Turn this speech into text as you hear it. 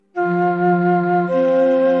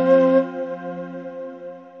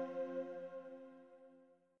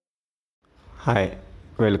Hi,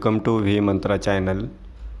 welcome to V Mantra channel.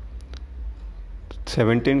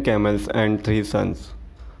 17 camels and 3 sons.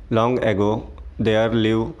 Long ago, there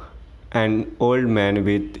lived an old man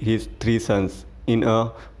with his 3 sons in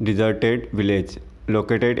a deserted village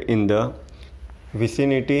located in the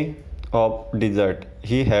vicinity of desert.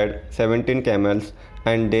 He had 17 camels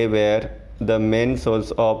and they were the main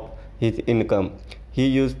source of his income. He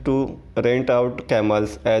used to rent out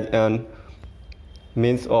camels as an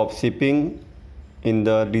means of shipping in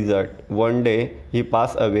the desert. One day he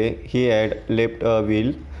passed away. He had left a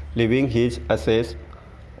will, leaving his assets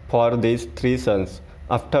for these 3 sons.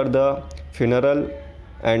 After the funeral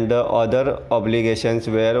and the other obligations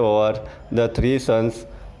were over, the 3 sons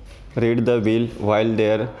read the will while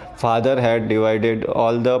their father had divided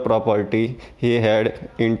all the property he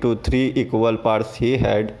had into 3 equal parts. He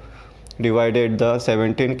had divided the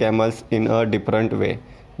 17 camels in a different way.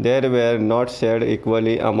 They were not shared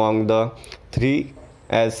equally among the 3,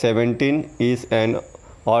 as 17 is an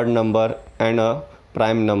odd number and a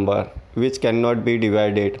prime number which cannot be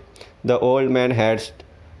divided. The old man had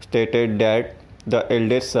stated that the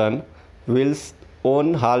eldest son will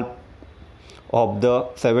own half of the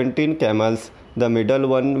 17 camels, the middle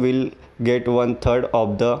one will get 1/3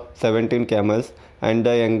 of the 17 camels, and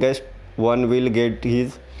the youngest one will get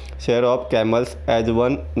his share of camels as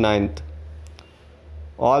 1/9.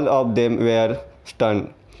 All of them were stunned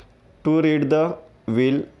to read the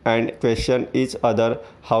will and question each other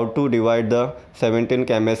how to divide the 17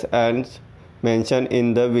 camels as mentioned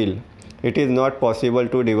in the will. It is not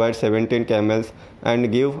possible to divide 17 camels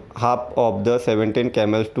and give half of the 17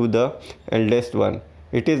 camels to the eldest one.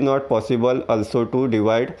 It is not possible also to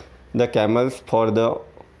divide the camels for the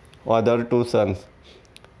other 2 sons.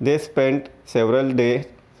 They spent several days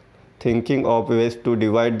thinking of ways to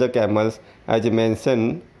divide the camels as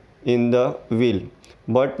mentioned in the will,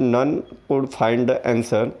 but none could find the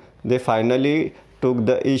answer. They finally took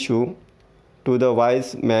the issue to the wise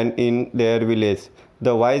man in their village.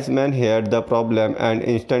 The wise man heard the problem and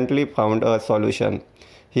instantly found a solution.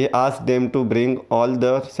 He asked them to bring all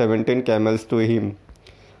the 17 camels to him.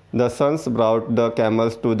 The sons brought the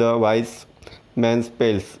camels to the wise man's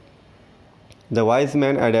palace. The wise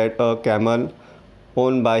man added a camel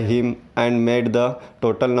owned by him and made the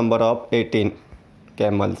total number of 18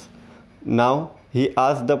 camels. Now he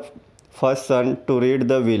asked the first son to read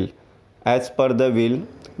the will. As per the will,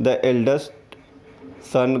 the eldest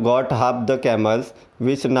son got half the camels,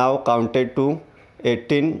 which now counted to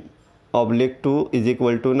 18/2 is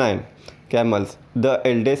equal to 9 camels. The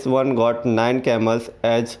eldest one got 9 camels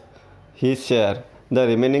as his share. The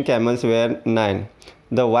remaining camels were 9.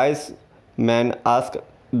 The wise man asked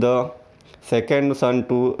the second son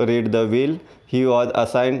to read the will. He was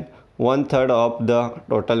assigned 1/3 of the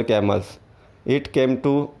total camels. It came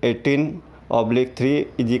to 18/3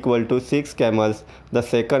 is equal to 6 camels. The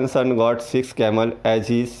second son got 6 camels as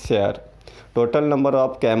his share. Total number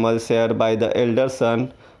of camels shared by the elder son,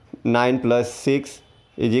 9 plus 6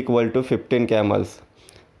 is equal to 15 camels.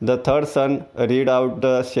 The third son read out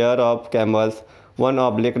the share of camels,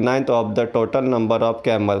 1/9 of the total number of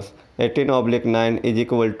camels. 18/9 is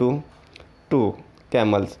equal to 2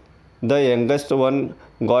 camels. The youngest one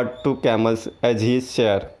got 2 camels as his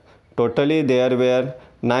share. Totally there were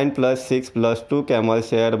 9 plus 6 plus 2 camels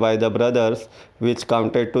shared by the brothers, which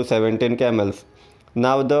counted to 17 camels.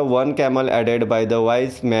 Now the 1 camel added by the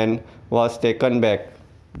wise man was taken back.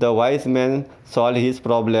 The wise man solved his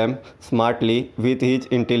problem smartly with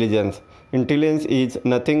his intelligence. Intelligence is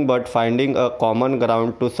nothing but finding a common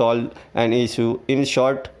ground to solve an issue. In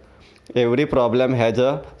short, every problem has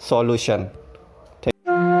a solution.